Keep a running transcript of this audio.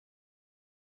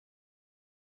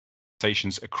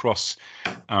conversations across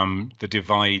the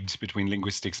divide between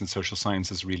linguistics and social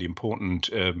science is really important.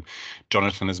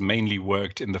 Jonathan has mainly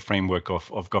worked in the framework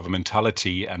of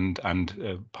governmentality and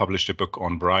published a book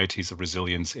on varieties of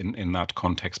resilience in that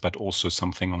context, but also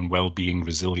something on well-being,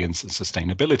 resilience, and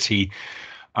sustainability.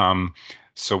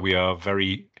 So we are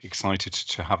very excited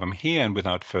to have him here. And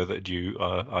without further ado,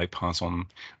 I pass on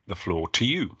the floor to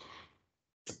you.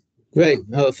 Great.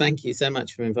 Well, thank you so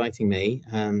much for inviting me.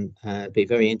 It'd be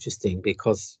very interesting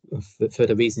because for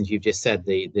the reasons you've just said,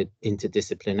 the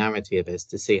interdisciplinarity of this,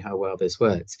 to see how well this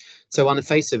works. So on the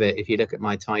face of it, if you look at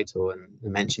my title and the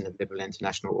mention of liberal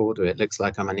international order, it looks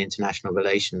like I'm an international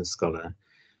relations scholar.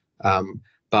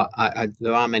 But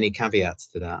there are many caveats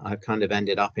to that. I've kind of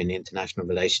ended up in international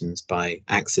relations by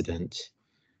accident.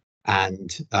 And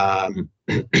I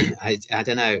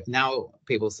don't know, now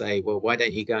people say, well, why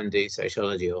don't you go and do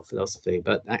sociology or philosophy?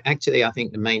 But actually, I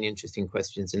think the main interesting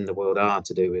questions in the world are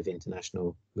to do with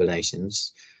international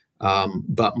relations.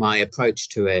 But my approach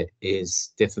to it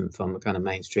is different from the kind of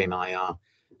mainstream IR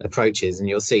approaches. And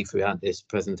you'll see throughout this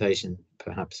presentation,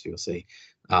 perhaps you'll see,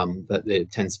 that there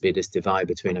tends to be this divide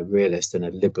between a realist and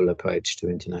a liberal approach to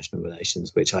international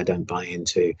relations, which I don't buy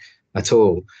into at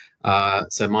all.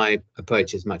 So my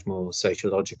approach is much more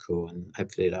sociological, and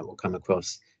hopefully that will come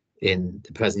across in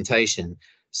the presentation.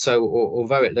 So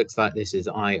although it looks like this is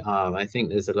IR, I think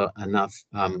there's enough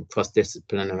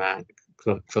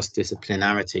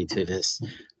cross-disciplinarity to this,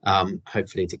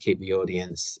 hopefully to keep the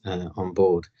audience on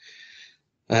board.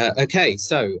 Okay,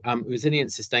 so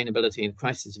resilience, sustainability, and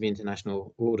crisis of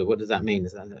international order. What does that mean?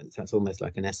 That's almost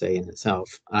like an essay in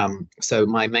itself. So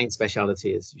my main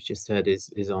speciality, as you just heard,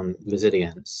 is on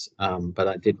resilience. But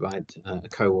I did write a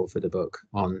co-authored a book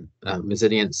on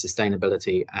resilience,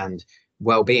 sustainability, and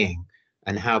well-being,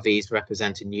 and how these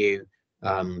represent a new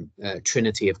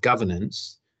trinity of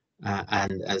governance.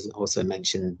 And as also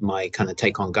mentioned, my kind of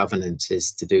take on governance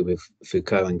is to do with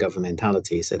Foucault and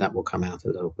governmentality. So that will come out a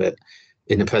little bit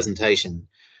in the presentation.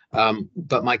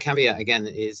 But my caveat again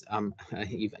is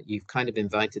you've kind of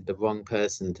invited the wrong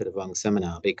person to the wrong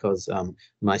seminar, because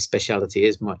my speciality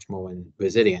is much more in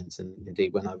resilience. And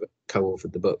indeed, when I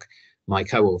co-authored the book, my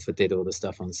co-author did all the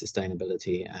stuff on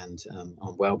sustainability and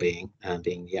on well-being,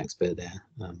 being the expert there.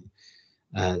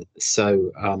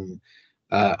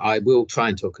 I will try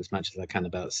and talk as much as I can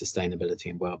about sustainability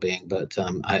and well-being, but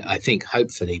I think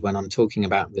hopefully when I'm talking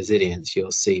about resilience,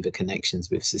 you'll see the connections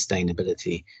with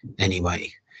sustainability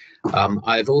anyway.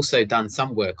 I've also done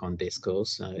some work on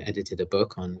discourse. I edited a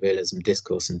book on realism,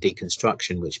 discourse, and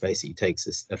deconstruction, which basically takes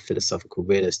a philosophical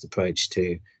realist approach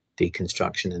to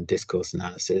deconstruction and discourse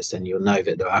analysis. And you'll know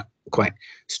that there are quite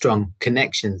strong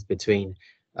connections between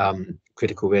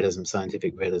critical realism,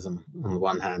 scientific realism on the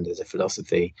one hand as a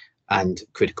philosophy, and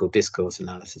critical discourse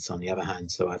analysis on the other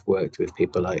hand. So I've worked with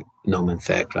people like Norman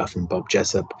Fairclough and Bob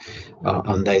Jessup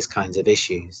on those kinds of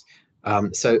issues.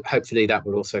 So hopefully that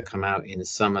will also come out in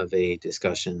some of the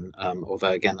discussion,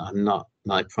 although again,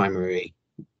 my primary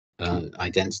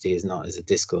identity is not as a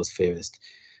discourse theorist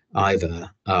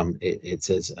either. It's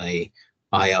as a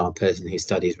IR person who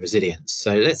studies resilience.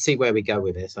 So let's see where we go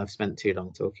with this. I've spent too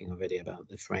long talking already about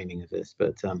the framing of this,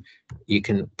 but you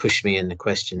can push me in the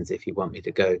questions if you want me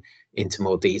to go into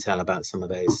more detail about some of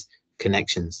those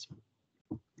connections.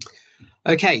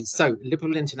 Okay, so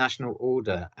liberal international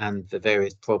order and the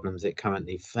various problems it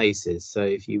currently faces. So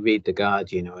if you read The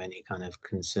Guardian or any kind of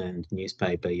concerned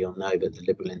newspaper, you'll know that the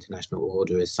liberal international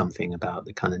order is something about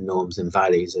the kind of norms and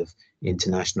values of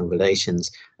international relations,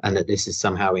 and that this is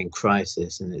somehow in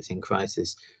crisis, and it's in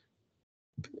crisis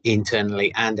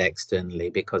internally and externally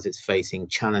because it's facing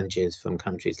challenges from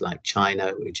countries like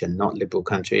China, which are not liberal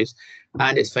countries,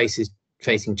 and it's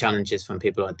facing challenges from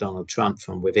people like Donald Trump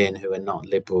from within, who are not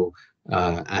liberal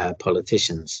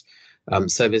politicians.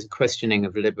 So there's a questioning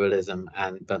of liberalism,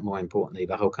 but more importantly,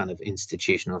 the whole kind of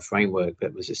institutional framework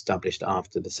that was established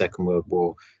after the Second World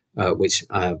War, which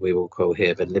we will call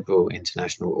here the liberal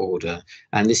international order.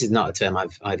 And this is not a term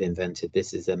I've invented.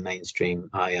 This is a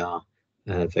mainstream IR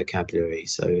vocabulary.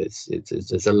 So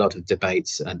there's a lot of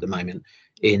debates at the moment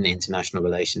in international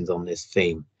relations on this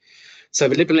theme. So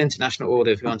the liberal international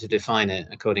order, if you want to define it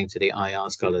according to the IR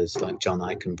scholars like John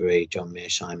Eichenberry, John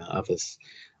Mearsheimer, others,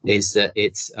 is that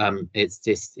it's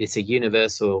a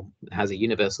universal, has a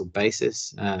universal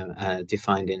basis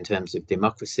defined in terms of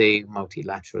democracy,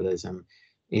 multilateralism,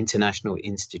 international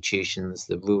institutions,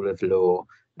 the rule of law,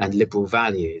 and liberal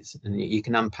values. And you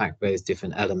can unpack those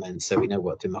different elements so we know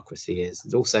what democracy is.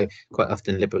 It's also quite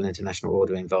often liberal international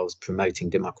order involves promoting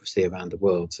democracy around the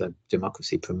world, so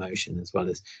democracy promotion as well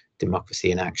as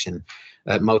democracy in action.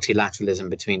 Multilateralism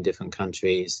between different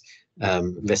countries,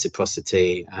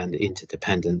 reciprocity and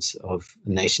interdependence of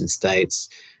nation states,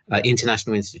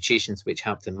 international institutions which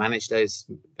help to manage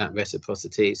that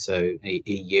reciprocity. So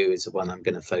EU is the one I'm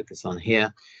going to focus on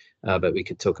here. But we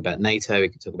could talk about NATO, we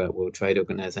could talk about World Trade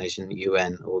Organization,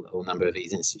 UN, or a number of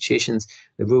these institutions.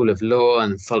 The rule of law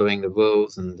and following the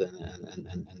rules and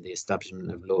the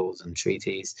establishment of laws and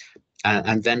treaties.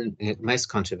 And then most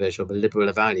controversial, the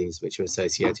liberal values which are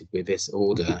associated with this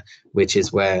order, which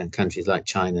is where countries like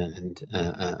China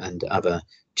and other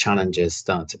challengers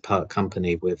start to part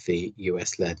company with the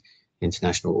US-led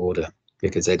international order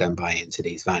because they don't buy into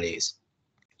these values.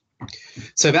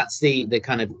 So that's the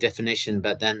kind of definition,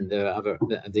 but then the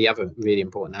other really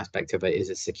important aspect of it is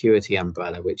a security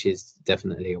umbrella, which is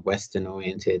definitely a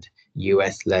Western-oriented,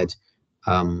 US-led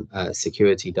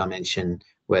security dimension,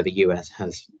 where the US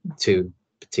has two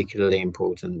particularly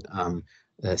important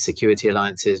security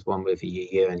alliances, one with the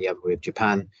EU and the other with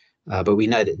Japan. But we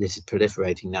know that this is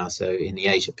proliferating now. So in the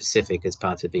Asia Pacific, as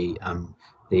part of the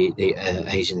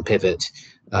Asian pivot,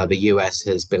 the US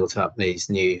has built up these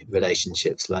new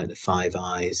relationships like the Five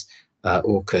Eyes,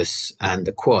 AUKUS, and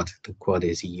the Quad. The Quad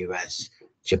is the US,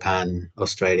 Japan,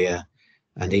 Australia,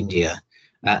 and India.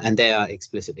 And they are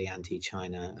explicitly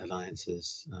anti-China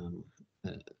alliances.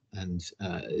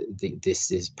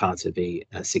 This is part of the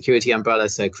security umbrella.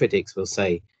 So critics will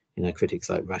say, critics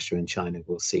like Russia and China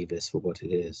will see this for what it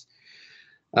is.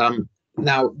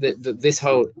 Now, this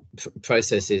whole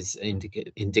process is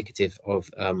indicative of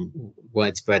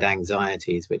widespread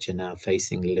anxieties which are now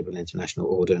facing the liberal international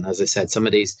order. And as I said, some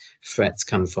of these threats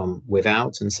come from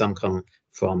without and some come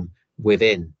from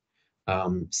within.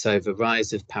 So the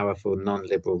rise of powerful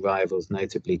non-liberal rivals,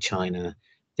 notably China,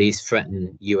 these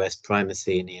threaten US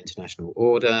primacy in the international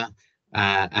order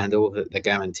and all the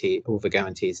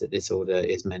guarantees that this order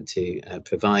is meant to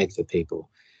provide for people.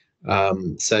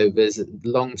 So there's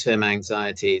long-term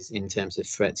anxieties in terms of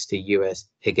threats to US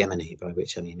hegemony, by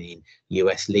which I mean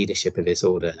US leadership of this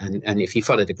order. And if you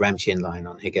follow the Gramscian line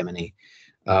on hegemony,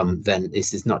 then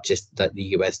this is not just that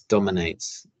the US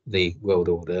dominates the world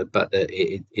order, but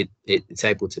it's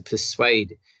able to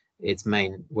persuade its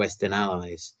main Western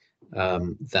allies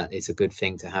that it's a good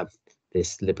thing to have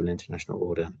this liberal international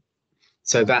order.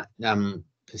 So that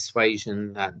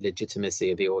persuasion, that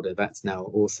legitimacy of the order, that's now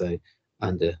also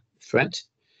under threat.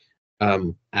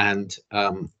 There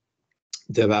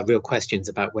are real questions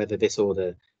about whether this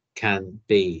order can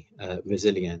be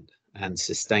resilient and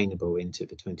sustainable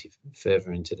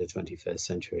further into the 21st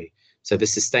century. So the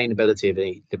sustainability of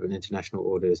the liberal international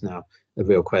order is now a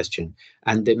real question.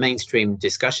 And the mainstream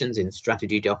discussions in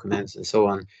strategy documents and so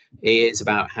on is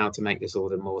about how to make this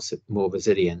order more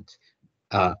resilient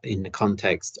in the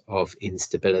context of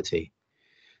instability.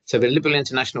 So the liberal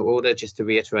international order, just to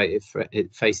reiterate,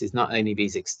 it faces not only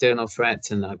these external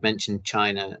threats, and I've mentioned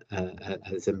China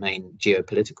as a main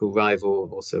geopolitical rival,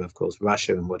 also, of course,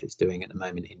 Russia and what it's doing at the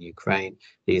moment in Ukraine.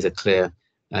 These are clear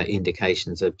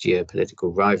indications of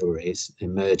geopolitical rivalries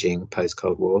emerging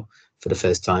post-Cold War for the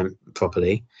first time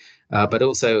properly. But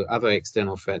also other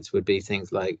external threats would be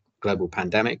things like global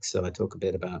pandemics. So I talk a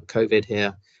bit about COVID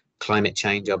here. Climate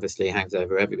change obviously hangs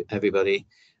over everybody.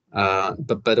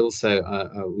 But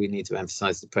also we need to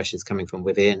emphasize the pressures coming from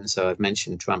within. So I've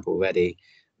mentioned Trump already.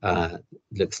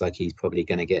 Looks like he's probably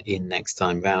going to get in next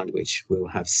time round, which will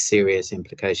have serious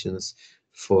implications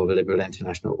for the liberal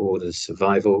international order's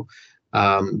survival.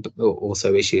 But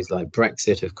also issues like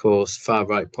Brexit, of course,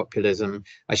 far-right populism.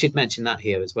 I should mention that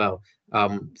here as well.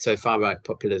 So far-right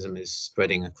populism is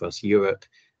spreading across Europe.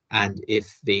 And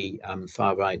if the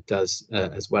far-right does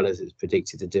as well as it's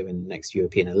predicted to do in the next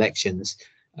European elections,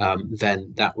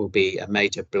 then that will be a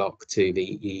major block to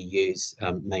the EU's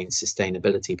main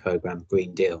sustainability program,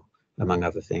 Green Deal, among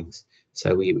other things.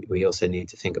 So we also need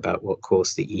to think about what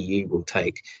course the EU will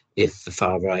take if the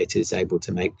far right is able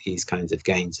to make these kinds of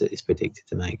gains that it's predicted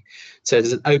to make. So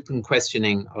there's an open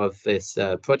questioning of this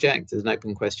project. There's an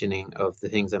open questioning of the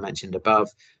things I mentioned above: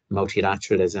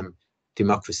 multilateralism,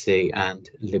 democracy, and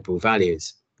liberal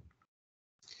values.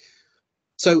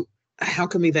 So how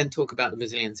can we then talk about the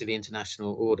resilience of the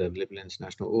international order, liberal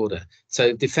international order?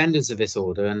 So defenders of this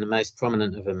order, and the most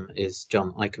prominent of them is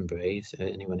John Eikenberry. So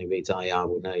anyone who reads IR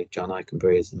will know John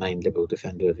Eikenberry is the main liberal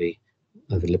defender of the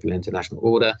liberal international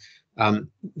order.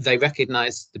 They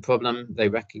recognize the problem. They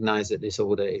recognize that this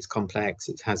order is complex.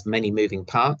 It has many moving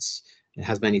parts. It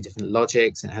has many different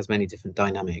logics. It has many different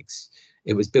dynamics.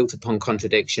 It was built upon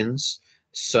contradictions.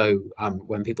 So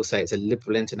when people say it's a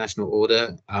liberal international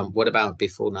order, what about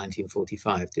before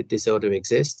 1945? Did this order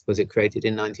exist? Was it created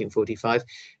in 1945?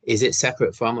 Is it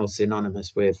separate from or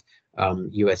synonymous with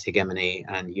US hegemony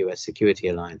and US security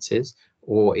alliances?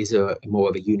 or is there more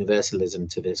of a universalism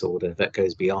to this order that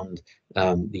goes beyond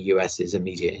the US's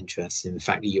immediate interests? In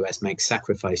fact, the US makes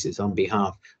sacrifices on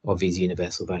behalf of these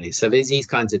universal values. So there's these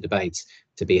kinds of debates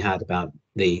to be had about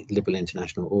the liberal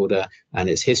international order and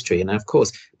its history. And of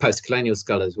course, post-colonial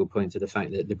scholars will point to the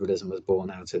fact that liberalism was born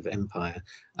out of empire,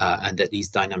 and that these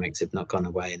dynamics have not gone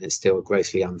away, and it's still a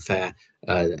grossly unfair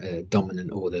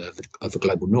dominant order of the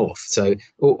global north. So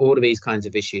all of these kinds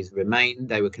of issues remain.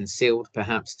 They were concealed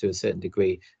perhaps to a certain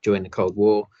degree during the Cold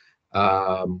War.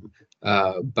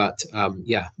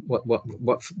 Yeah,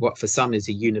 what for some is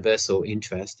a universal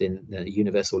interest in the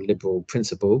universal liberal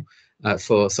principle,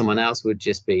 for someone else would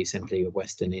just be simply a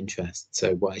Western interest.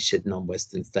 So why should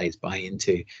non-Western states buy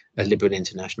into a liberal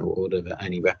international order that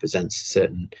only represents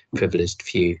certain privileged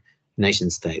few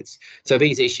nation states? So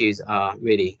these issues are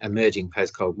really emerging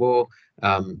post-Cold War.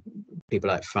 People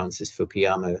like Francis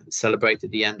Fukuyama celebrated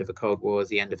the end of the Cold War as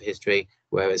the end of history,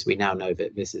 whereas we now know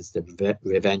that this is the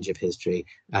revenge of history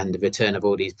and the return of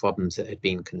all these problems that had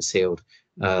been concealed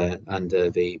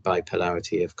under the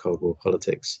bipolarity of Cold War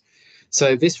politics.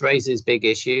 So this raises big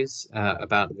issues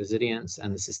about the resilience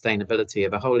and the sustainability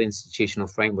of a whole institutional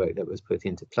framework that was put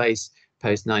into place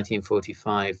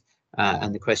post-1945.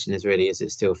 And the question is really, is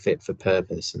it still fit for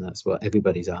purpose? And that's what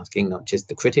everybody's asking, not just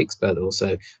the critics, but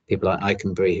also people like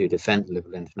Eikenberry who defend the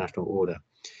liberal international order.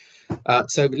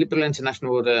 So the liberal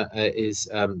international order is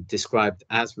described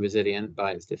as resilient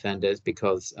by its defenders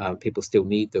because people still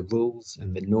need the rules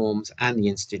and the norms and the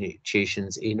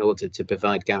institutions in order to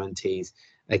provide guarantees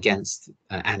against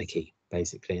anarchy,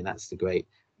 basically. And that's the great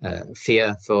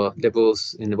fear for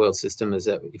liberals in the world system, is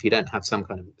that if you don't have some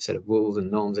kind of set of rules and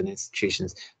norms and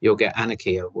institutions, you'll get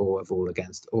anarchy, a war of all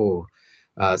against all.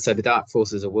 So the dark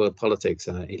forces of world politics,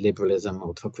 illiberalism,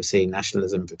 autocracy,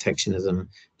 nationalism, protectionism,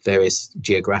 various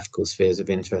geographical spheres of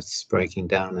interests breaking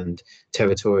down, and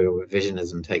territorial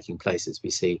revisionism taking place, as we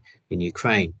see in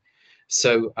Ukraine.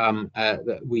 So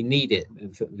we need it.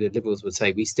 The liberals would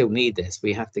say we still need this.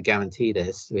 We have to guarantee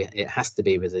this. It has to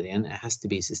be resilient. It has to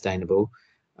be sustainable.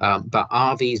 But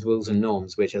are these rules and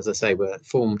norms, which, as I say, were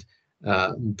formed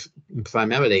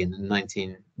primarily in the mid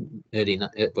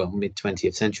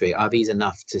 20th century, are these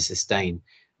enough to sustain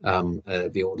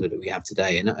the order that we have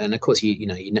today? And of course, you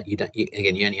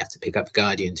only have to pick up the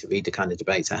Guardian to read the kind of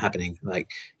debates that are happening.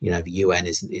 Like, the UN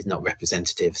is not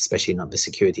representative, especially not the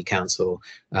Security Council.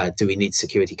 Do we need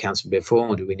Security Council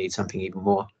reform, or do we need something even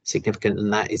more significant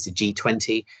than that? Is the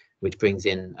G20, which brings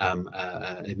in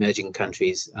emerging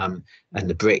countries and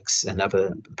the BRICS and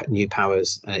other new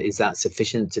powers, is that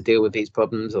sufficient to deal with these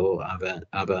problems, or are there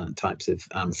other types of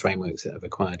frameworks that are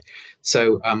required?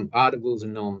 So are the rules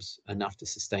and norms enough to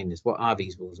sustain this? What are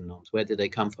these rules and norms? Where do they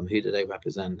come from? Who do they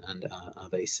represent? And are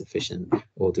they sufficient,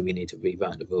 or do we need to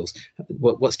rewrite the rules?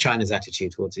 What's China's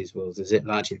attitude towards these rules? Is it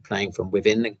largely playing from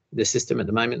within the system at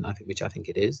the moment, which I think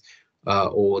it is?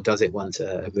 Or does it want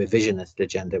a revisionist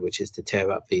agenda, which is to tear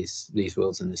up these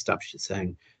rules and establish its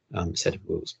own set of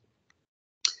rules?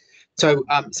 So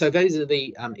those are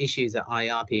the issues that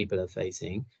IR people are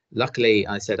facing. Luckily,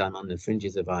 I said I'm on the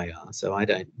fringes of IR, so I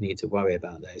don't need to worry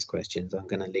about those questions. I'm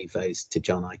going to leave those to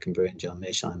John Eikenberry and John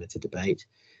Mearsheimer to debate.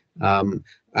 And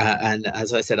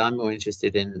as I said, I'm more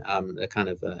interested in the kind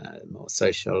of more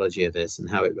sociology of this and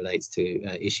how it relates to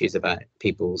issues about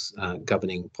people's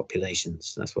governing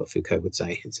populations. That's what Foucault would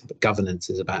say. Governance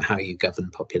is about how you govern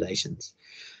populations.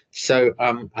 So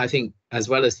I think, as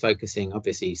well as focusing,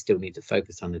 obviously you still need to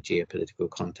focus on the geopolitical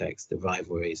context, the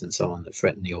rivalries and so on that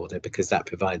threaten the order, because that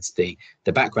provides the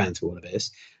background to all of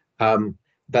this.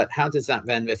 But how does that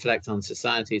then reflect on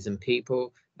societies and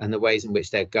people and the ways in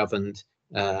which they're governed?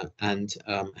 If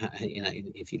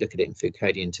you look at it in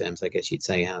Foucauldian terms, I guess you'd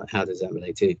say, how does that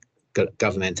relate to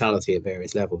governmentality at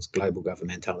various levels, global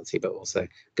governmentality, but also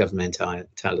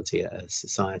governmentality at a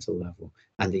societal level,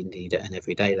 and indeed at an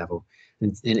everyday level.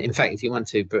 And in fact, if you want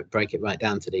to break it right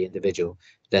down to the individual,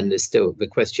 then there's still the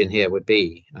question here would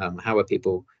be, how are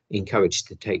people encouraged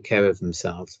to take care of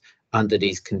themselves under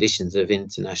these conditions of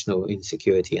international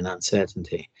insecurity and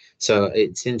uncertainty? So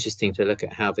it's interesting to look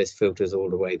at how this filters all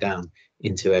the way down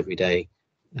into everyday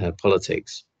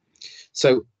politics.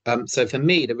 So for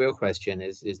me, the real question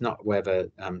is not whether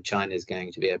China is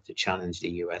going to be able to challenge the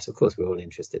US. Of course, we're all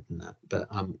interested in that. But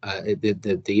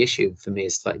the issue for me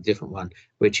is a slightly different one,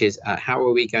 which is how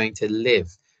are we going to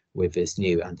live with this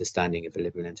new understanding of the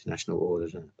liberal international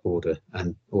order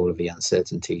and all of the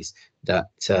uncertainties that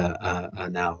are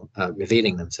now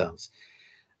revealing themselves.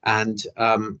 And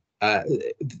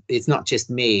it's not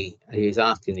just me who's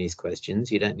asking these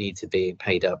questions. You don't need to be a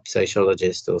paid up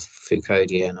sociologist or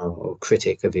Foucauldian or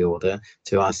critic of the order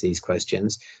to ask these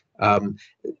questions.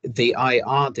 The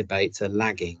IR debates are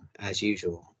lagging as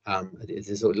usual.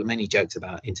 There's many jokes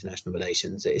about international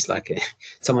relations. It's like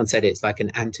someone said it's like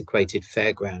an antiquated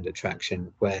fairground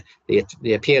attraction where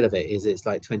the appeal of it is it's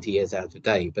like 20 years out of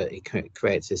date, but it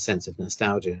creates a sense of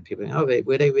nostalgia, and people think, oh,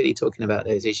 were they really talking about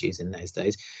those issues in those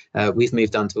days? We've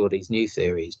moved on to all these new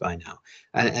theories by now,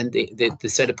 and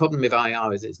so the problem with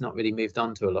IR is it's not really moved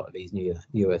on to a lot of these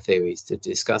newer theories to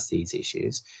discuss these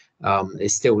issues.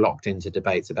 It's still locked into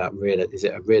debates about is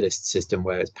it a realist system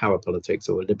where it's power politics,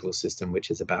 or a liberal system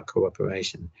which is about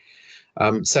cooperation.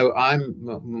 So I'm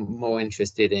more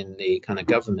interested in the kind of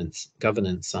governance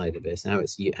side of this. Now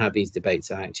it's how these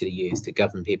debates are actually used to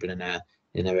govern people in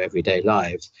their everyday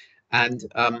lives. And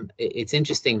it's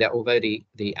interesting that although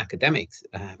the academics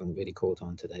haven't really caught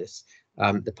on to this,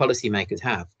 the policymakers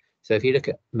have. So if you look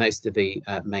at most of the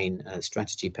main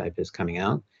strategy papers coming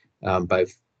out,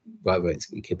 both whether it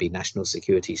could be national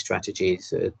security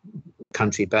strategies,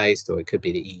 country-based, or it could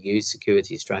be the EU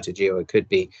security strategy, or it could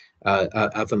be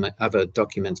other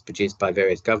documents produced by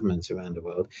various governments around the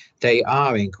world, they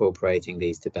are incorporating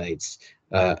these debates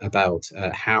about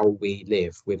how we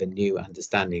live with a new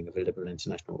understanding of a liberal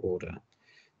international order.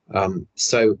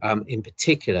 In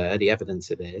particular, the evidence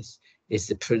of this is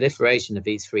the proliferation of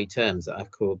these three terms that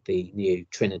I've called the new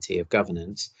trinity of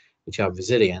governance, which are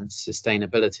resilience,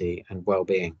 sustainability, and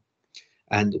well-being.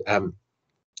 And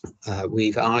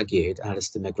we've argued,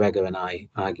 Alistair McGregor and I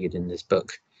argued in this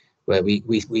book, where we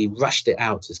rushed it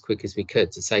out as quick as we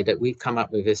could to say that we've come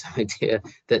up with this idea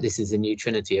that this is a new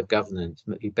trinity of governance.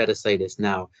 You better say this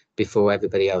now before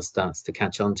everybody else starts to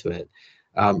catch on to it.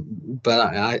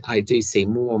 But I do see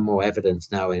more and more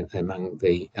evidence now among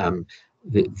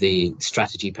the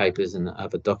strategy papers and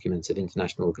other documents of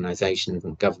international organizations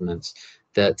and governments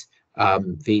that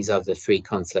these are the three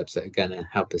concepts that are going to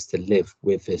help us to live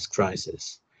with this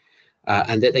crisis.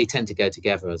 And that they tend to go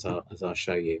together, as I'll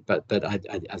show you. But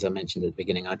as I mentioned at the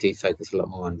beginning, I do focus a lot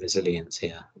more on resilience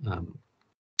here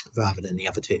rather than the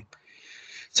other two.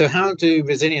 So how do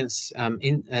resilience,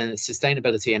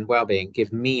 sustainability and well-being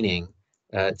give meaning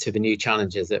to the new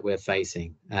challenges that we're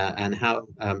facing? And how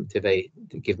do they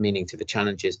give meaning to the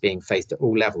challenges being faced at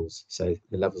all levels? So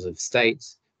the levels of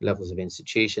states, levels of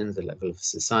institutions, the level of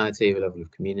society, the level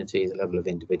of communities, the level of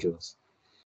individuals.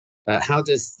 How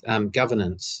does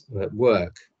governance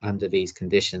work under these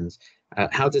conditions?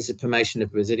 How does the promotion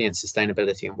of resilience,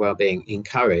 sustainability and well-being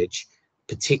encourage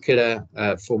particular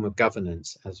form of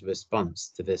governance as a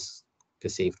response to this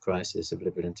perceived crisis of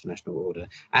liberal international order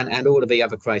and all of the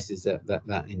other crises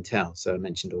that entail? So I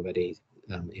mentioned already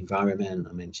environment,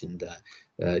 I mentioned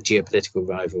geopolitical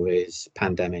rivalries,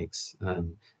 pandemics,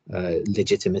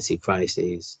 legitimacy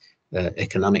crises,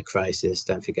 economic crisis.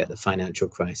 Don't forget the financial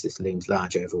crisis looms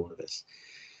large over all of us.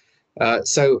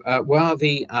 While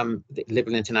the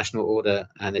liberal international order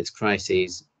and its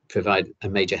crises provide a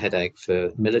major headache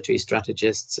for military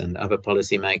strategists and other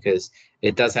policymakers,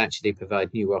 it does actually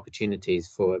provide new opportunities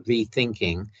for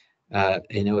rethinking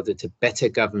in order to better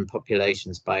govern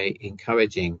populations by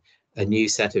encouraging a new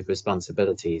set of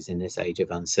responsibilities in this age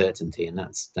of uncertainty. And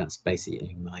that's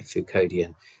basically my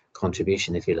Foucauldian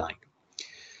contribution, if you like.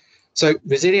 So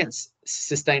resilience,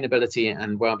 sustainability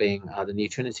and well-being are the new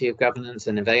trinity of governance,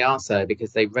 and they are so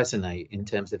because they resonate in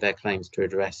terms of their claims to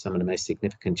address some of the most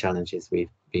significant challenges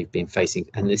we've been facing.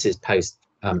 And this is post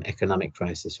economic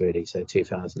crisis, really, so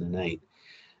 2008,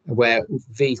 where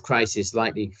these crises,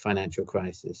 like the financial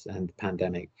crisis and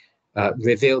pandemic,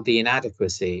 revealed the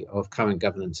inadequacy of current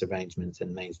governance arrangements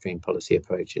and mainstream policy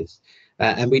approaches.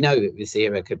 And we know that this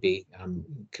era could be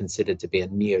considered to be a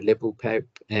neoliberal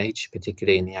age,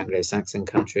 particularly in the Anglo-Saxon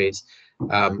countries.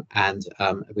 And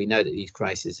we know that these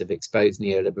crises have exposed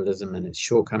neoliberalism and its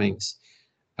shortcomings.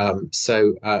 As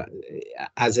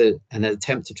an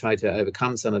attempt to try to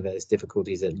overcome some of those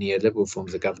difficulties that neoliberal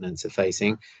forms of governance are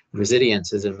facing,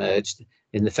 resilience has emerged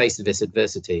in the face of this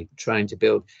adversity, trying to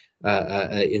build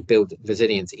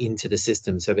resilience into the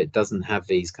system so it doesn't have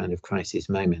these kind of crisis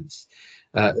moments,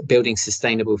 building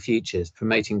sustainable futures,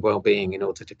 promoting well-being in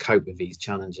order to cope with these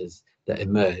challenges that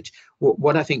emerge.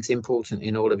 What I think is important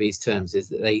in all of these terms is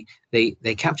that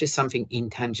they capture something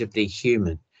intangibly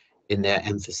human in their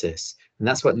emphasis. And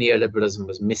that's what neoliberalism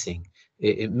was missing.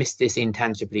 It missed this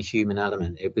intangibly human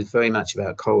element. It was very much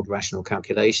about cold, rational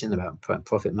calculation, about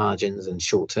profit margins and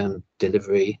short-term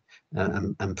delivery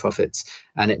and profits.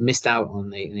 And it missed out on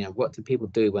the, what do people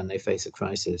do when they face a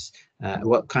crisis?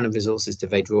 What kind of resources do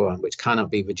they draw on, which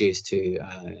cannot be reduced to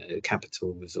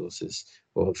capital resources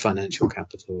or financial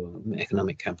capital or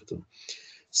economic capital?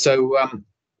 So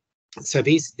So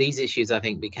these issues, I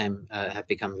think, have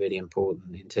become really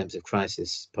important in terms of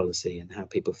crisis policy and how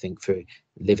people think through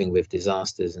living with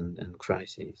disasters and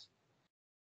crises.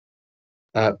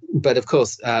 But of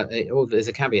course, there's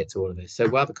a caveat to all of this. So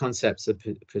while the concepts are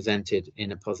presented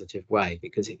in a positive way,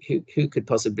 because who could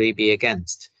possibly be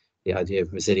against the idea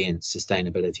of resilience,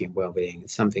 sustainability, and well-being?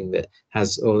 It's something that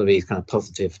has all of these kind of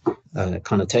positive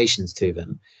connotations to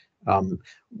them.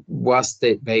 Whilst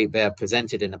they are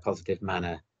presented in a positive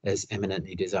manner as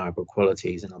eminently desirable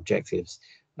qualities and objectives,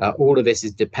 all of this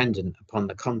is dependent upon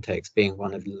the context being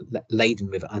one of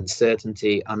laden with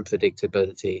uncertainty,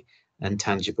 unpredictability, and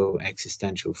tangible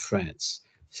existential threats.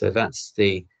 So that's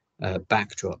the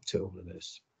backdrop to all of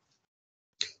this.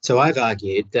 So I've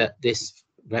argued that this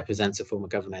represents a form of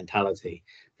governmentality,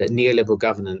 that neoliberal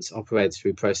governance operates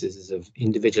through processes of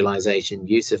individualization,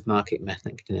 use of market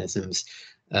mechanisms,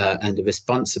 and the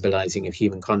responsibilizing of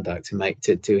human conduct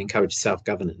to encourage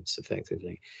self-governance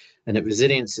effectively. And that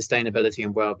resilience, sustainability,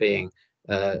 and well-being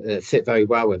fit very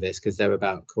well with this, because they're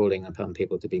about calling upon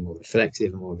people to be more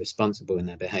reflective and more responsible in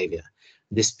their behavior.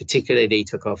 This particularly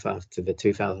took off after the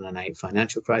 2008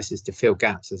 financial crisis to fill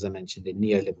gaps, as I mentioned, in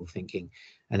neoliberal thinking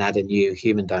and add a new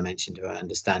human dimension to our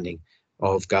understanding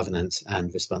of governance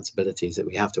and responsibilities that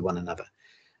we have to one another.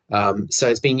 So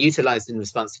it's been utilized in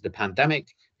response to the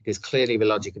pandemic, because clearly the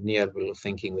logic of neoliberal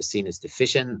thinking was seen as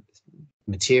deficient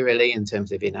materially in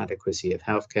terms of inadequacy of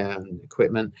healthcare and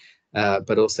equipment,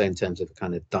 but also in terms of the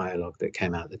kind of dialogue that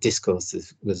came out. The discourse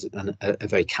was a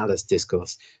very callous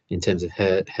discourse in terms of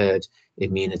herd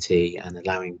immunity and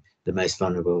allowing the most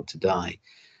vulnerable to die.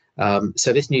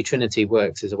 So this new trinity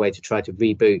works as a way to try to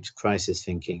reboot crisis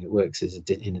thinking. It works as a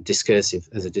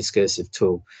discursive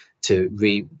tool to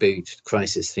reboot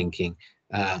crisis thinking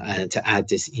and to add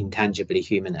this intangibly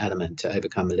human element to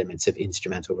overcome the limits of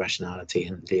instrumental rationality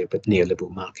and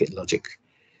neoliberal market logic.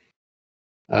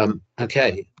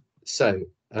 Okay, so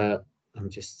I'm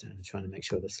just trying to make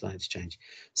sure the slides change.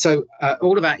 So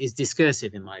all of that is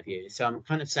discursive in my view. So I'm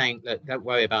kind of saying that don't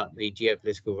worry about the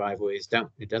geopolitical rivalries.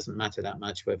 It doesn't matter that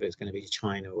much whether it's going to be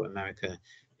China or America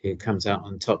who comes out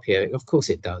on top here. Of course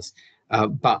it does.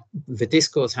 But the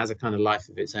discourse has a kind of life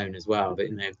of its own as well. But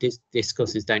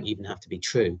discourses don't even have to be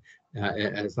true,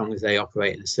 as long as they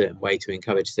operate in a certain way to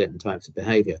encourage certain types of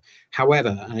behaviour.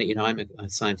 However, I'm a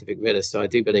scientific realist, so I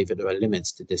do believe that there are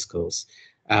limits to discourse,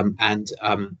 and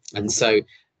so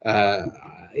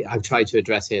I've tried to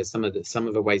address here some of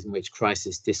the ways in which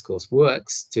crisis discourse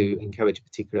works to encourage a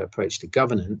particular approach to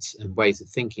governance and ways of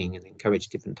thinking and encourage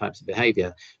different types of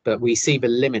behaviour. But we see the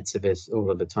limits of this all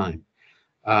of the time.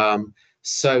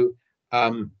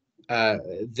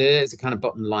 There's a kind of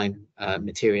bottom line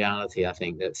materiality, I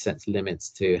think, that sets limits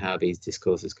to how these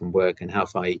discourses can work and how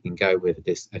far you can go with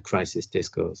a crisis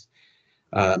discourse.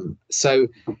 So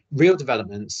real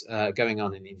developments going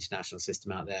on in the international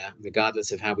system out there,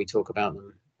 regardless of how we talk about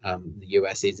them. The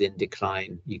US is in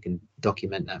decline. You can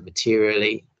document that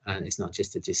materially, and it's not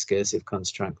just a discursive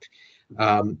construct.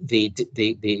 The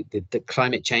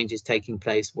climate change is taking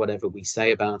place, whatever we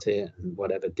say about it and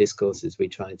whatever discourses we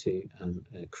try to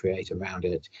create around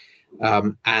it.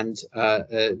 The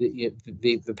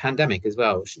pandemic as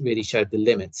well really showed the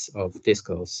limits of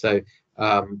discourse. So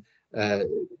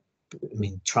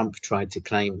Trump tried to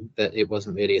claim that it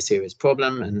wasn't really a serious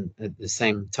problem, and at the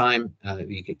same time,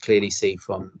 you could clearly see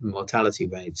from mortality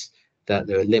rates that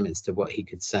there are limits to what he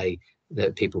could say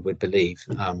that people would believe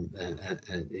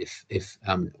if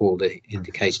all the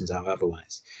indications are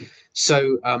otherwise.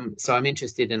 So I'm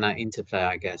interested in that interplay,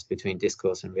 I guess, between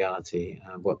discourse and reality,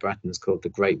 what Bratton's called the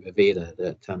great revealer,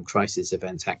 that crisis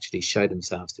events actually show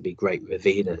themselves to be great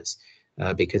revealers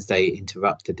because they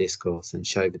interrupt the discourse and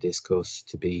show the discourse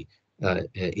to be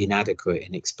inadequate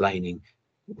in explaining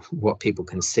what people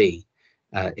can see.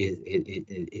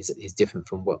 Is different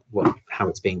from how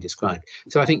it's being described.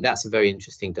 So I think that's a very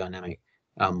interesting dynamic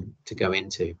to go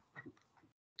into.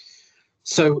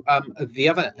 So the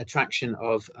other attraction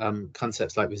of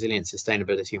concepts like resilience,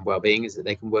 sustainability, and well-being is that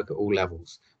they can work at all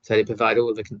levels. So they provide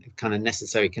all the kind of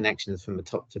necessary connections from the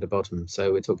top to the bottom.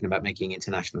 So we're talking about making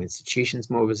international institutions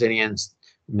more resilient,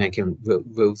 making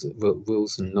rules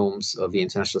and norms of the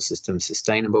international system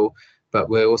sustainable. But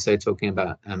we're also talking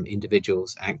about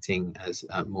individuals acting as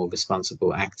more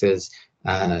responsible actors,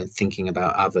 thinking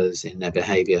about others in their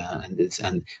behavior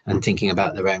and thinking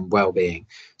about their own well-being.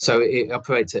 So it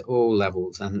operates at all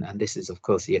levels, and this is, of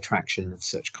course, the attraction of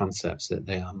such concepts, that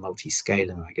they are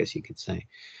multi-scalar, I guess you could say.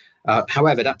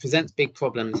 However, that presents big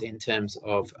problems in terms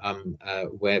of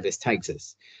where this takes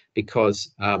us,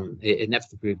 because it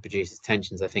inevitably produces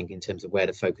tensions, I think, in terms of where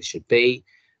the focus should be.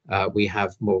 We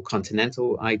have more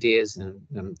continental ideas,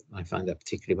 and I find that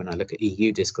particularly when I look at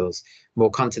EU discourse, more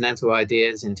continental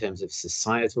ideas in terms of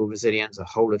societal resilience, a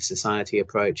whole of society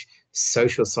approach,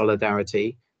 social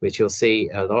solidarity, which you'll see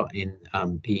a lot in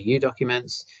EU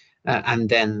documents, and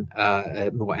then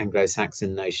more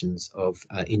Anglo-Saxon notions of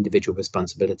individual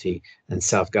responsibility and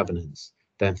self-governance.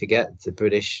 Don't forget the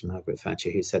British, Margaret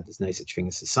Thatcher, who said there's no such thing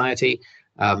as society.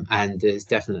 And there's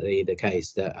definitely the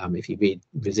case that if you read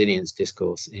resilience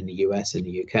discourse in the US and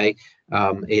the UK,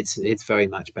 it's very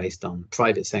much based on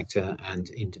private sector and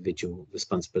individual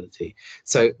responsibility.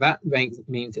 So that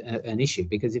means an issue,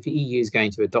 because if the EU is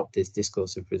going to adopt this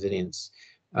discourse of resilience,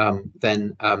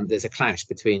 then there's a clash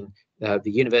between the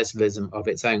universalism of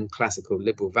its own classical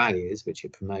liberal values, which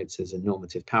it promotes as a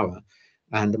normative power,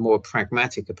 and the more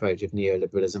pragmatic approach of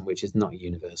neoliberalism, which is not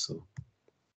universal.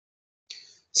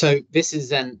 So this is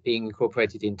then being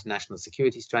incorporated into national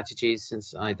security strategies.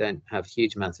 Since I don't have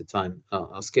huge amounts of time,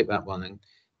 I'll skip that one,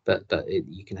 but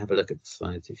you can have a look at the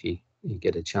slides if you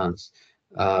get a chance,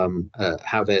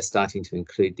 how they're starting to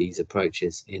include these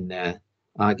approaches in their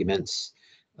arguments.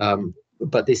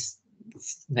 But this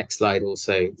next slide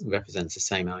also represents the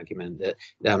same argument, that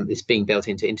it's being built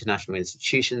into international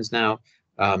institutions now,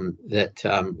 that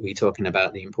we're talking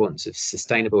about the importance of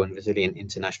sustainable and resilient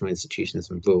international institutions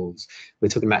and rules. We're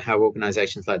talking about how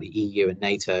organizations like the EU and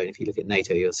NATO, and if you look at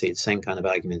NATO, you'll see the same kind of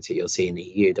arguments that you'll see in the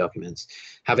EU documents,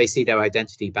 how they see their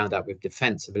identity bound up with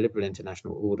defense of a liberal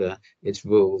international order, its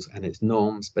rules and its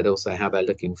norms, but also how they're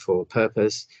looking for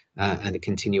purpose and a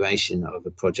continuation of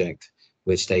a project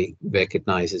which they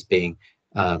recognize as being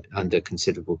under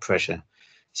considerable pressure.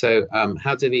 So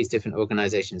how do these different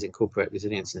organizations incorporate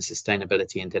resilience and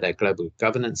sustainability into their global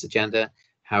governance agenda?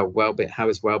 How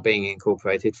is well-being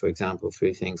incorporated, for example,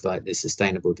 through things like the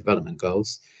Sustainable Development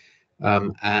Goals?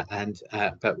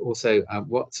 But also,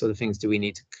 what sort of things do we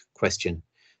need to question?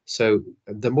 So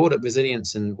the more that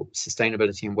resilience and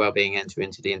sustainability and well-being enter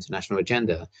into the international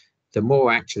agenda, the more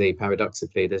actually,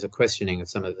 paradoxically, there's a questioning of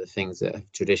some of the things that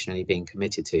have traditionally been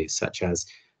committed to, such as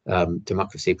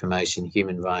democracy promotion,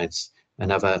 human rights,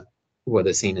 and other what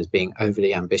are seen as being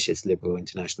overly ambitious liberal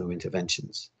international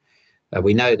interventions.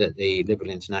 We know that the liberal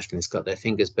internationalists got their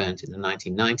fingers burnt in the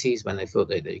 1990s when they thought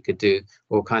that they could do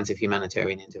all kinds of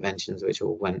humanitarian interventions, which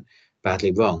all went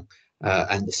badly wrong.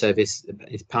 And the service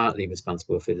is partly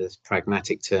responsible for this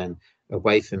pragmatic turn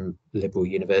away from liberal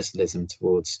universalism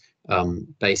towards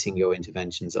basing your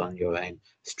interventions on your own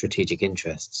strategic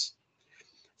interests.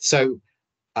 So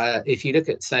if you look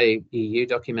at, say, EU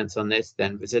documents on this,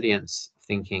 then resilience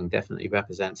thinking definitely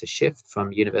represents a shift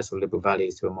from universal liberal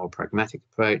values to a more pragmatic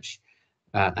approach.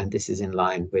 And this is in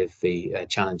line with the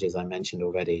challenges I mentioned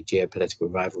already,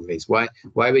 geopolitical rivalries. Why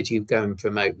would you go and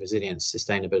promote resilience,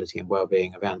 sustainability, and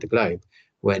well-being around the globe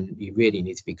when you really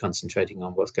need to be concentrating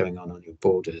on what's going on your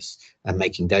borders and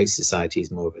making those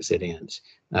societies more resilient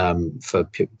for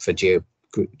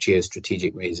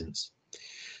geostrategic reasons?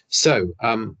 So,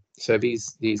 so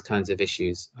these kinds of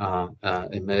issues are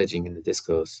emerging in the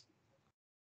discourse.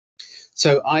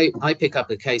 So I pick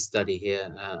up a case study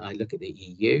here. I look at the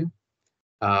EU,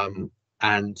 and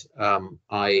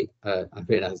I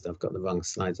realized I've got the wrong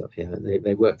slides up here.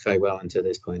 They work very well until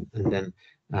this point, and then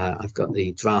I've got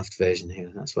the draft version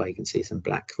here. That's why you can see some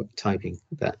black typing.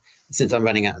 But since I'm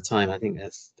running out of time, I think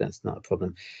that's not a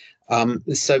problem.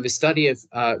 So the study of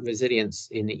resilience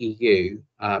in the EU,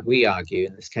 we argue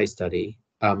in this case study,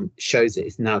 shows that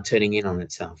it's now turning in on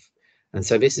itself. And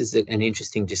so this is an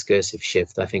interesting discursive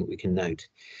shift, I think we can note.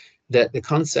 That the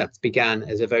concept began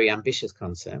as a very ambitious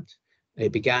concept.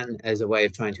 It began as a way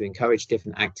of trying to encourage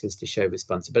different actors to show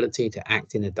responsibility, to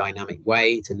act in a dynamic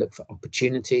way, to look for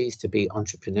opportunities, to be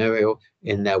entrepreneurial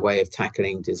in their way of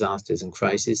tackling disasters and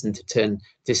crises, and to turn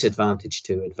disadvantage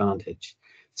to advantage.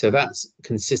 So that's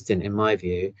consistent, in my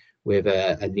view, with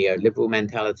a neoliberal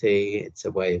mentality. It's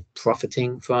a way of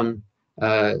profiting from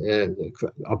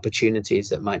opportunities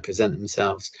that might present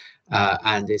themselves.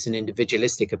 And it's an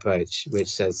individualistic approach, which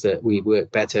says that we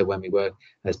work better when we work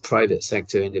as private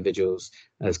sector individuals,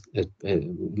 as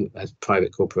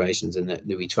private corporations, and that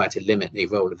we try to limit the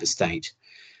role of the state.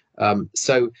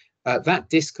 So that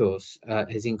discourse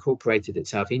has incorporated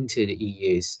itself into the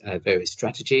EU's various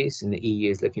strategies, and the EU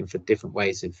is looking for different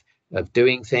ways of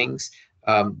doing things.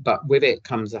 But with it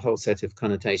comes a whole set of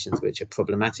connotations which are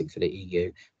problematic for the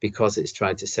EU, because it's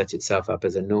tried to set itself up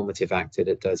as a normative actor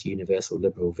that does universal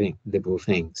liberal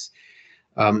things.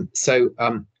 So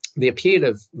the appeal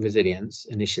of resilience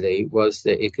initially was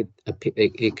that it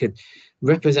could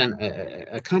represent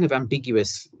a kind of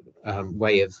ambiguous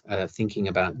way of thinking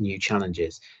about new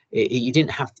challenges. You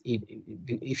didn't have to,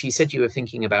 if you said you were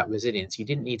thinking about resilience, you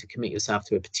didn't need to commit yourself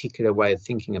to a particular way of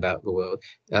thinking about the world.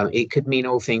 It could mean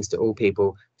all things to all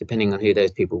people, depending on who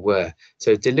those people were.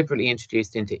 So deliberately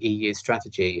introduced into EU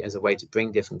strategy as a way to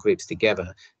bring different groups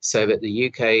together, so that the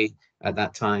UK at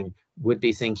that time would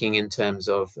be thinking in terms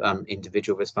of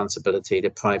individual responsibility, the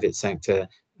private sector,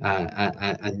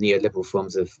 and neoliberal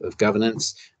forms of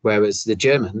governance, whereas the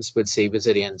Germans would see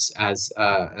resilience as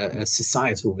a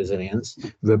societal resilience,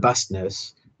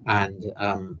 robustness, and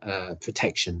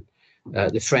protection.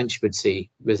 The French would see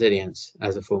resilience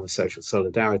as a form of social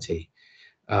solidarity.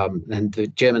 And the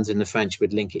Germans and the French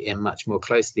would link it in much more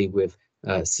closely with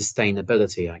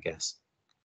sustainability, I guess.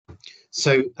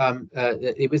 So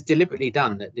it was deliberately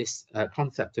done that this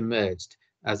concept emerged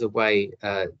as a way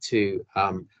to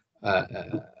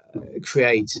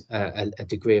create a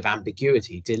degree of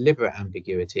ambiguity, deliberate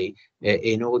ambiguity,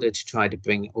 in order to try to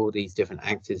bring all these different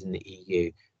actors in the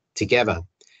EU together.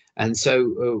 And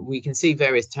so we can see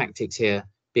various tactics here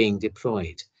being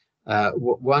deployed.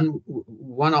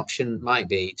 One option might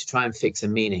be to try and fix a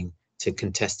meaning to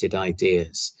contested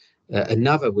ideas.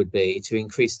 Another would be to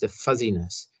increase the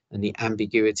fuzziness and the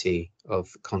ambiguity of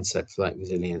concepts like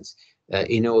resilience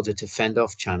in order to fend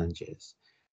off challenges.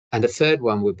 And a third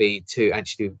one would be to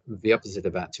actually do the opposite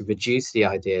of that, to reduce the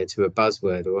idea to a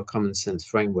buzzword or a common sense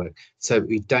framework, so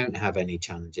we don't have any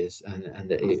challenges and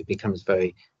it becomes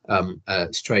very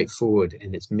straightforward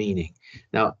in its meaning.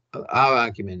 Now, my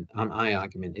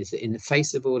argument is that in the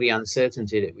face of all the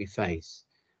uncertainty that we face,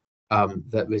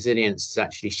 that resilience has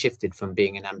actually shifted from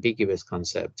being an ambiguous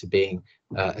concept to being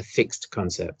a fixed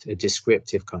concept, a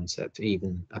descriptive concept,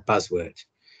 even a buzzword.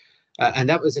 And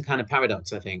that was a kind of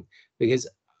paradox, I think, because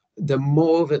the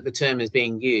more that the term is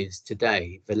being used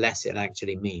today, the less it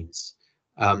actually means.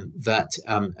 Although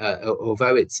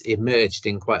it's emerged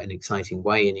in quite an exciting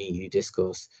way in EU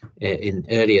discourse in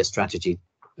earlier strategy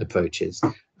approaches,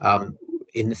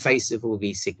 in the face of all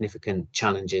these significant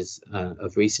challenges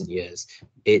of recent years,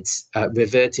 it's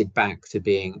reverted back to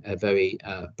being a very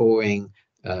boring,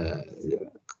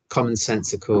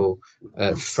 commonsensical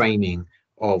framing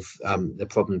of the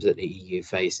problems that the EU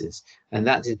faces. And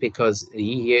that is because the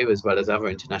EU, as well as other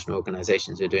international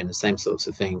organizations who are doing the same sorts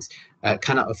of things,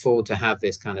 cannot afford to have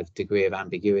this kind of degree of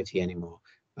ambiguity anymore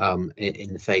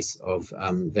in the face of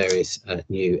various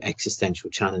new existential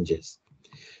challenges.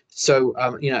 So,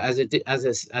 as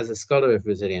a scholar of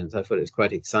resilience, I thought it was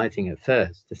quite exciting at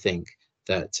first to think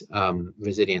that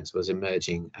resilience was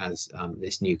emerging as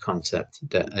this new concept,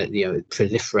 that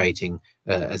proliferating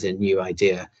as a new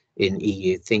idea in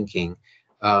EU thinking.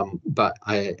 But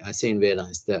I soon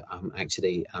realized that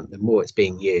actually the more it's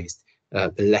being used,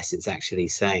 the less it's actually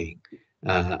saying.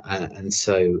 And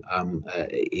so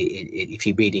if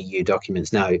you read EU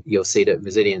documents now, you'll see that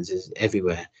resilience is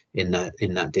everywhere in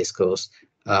that discourse,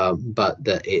 but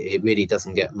that it really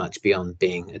doesn't get much beyond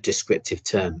being a descriptive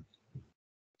term.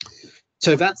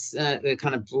 So that's the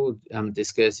kind of broad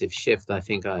discursive shift I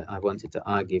think I wanted to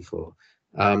argue for.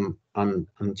 I'm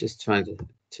just trying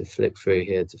to flip through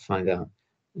here to find out.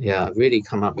 Yeah, I've really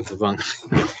come up with the wrong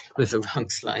with the wrong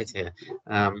slide here.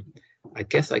 I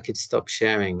guess I could stop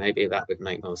sharing. Maybe that would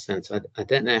make more sense. I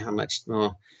don't know how much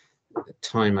more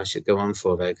time I should go on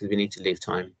for though, because we need to leave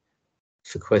time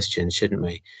for questions, shouldn't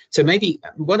we? So maybe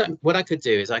what I could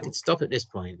do is I could stop at this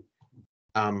point.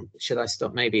 Should I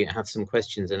stop? Maybe have some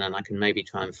questions, and then I can maybe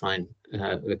try and find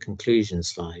the conclusion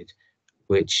slide,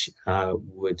 which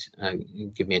would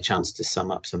give me a chance to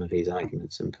sum up some of these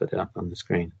arguments and put it up on the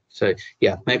screen. So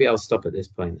yeah, maybe I'll stop at this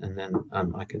point, and then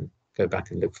I can go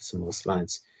back and look for some more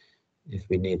slides if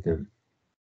we need them.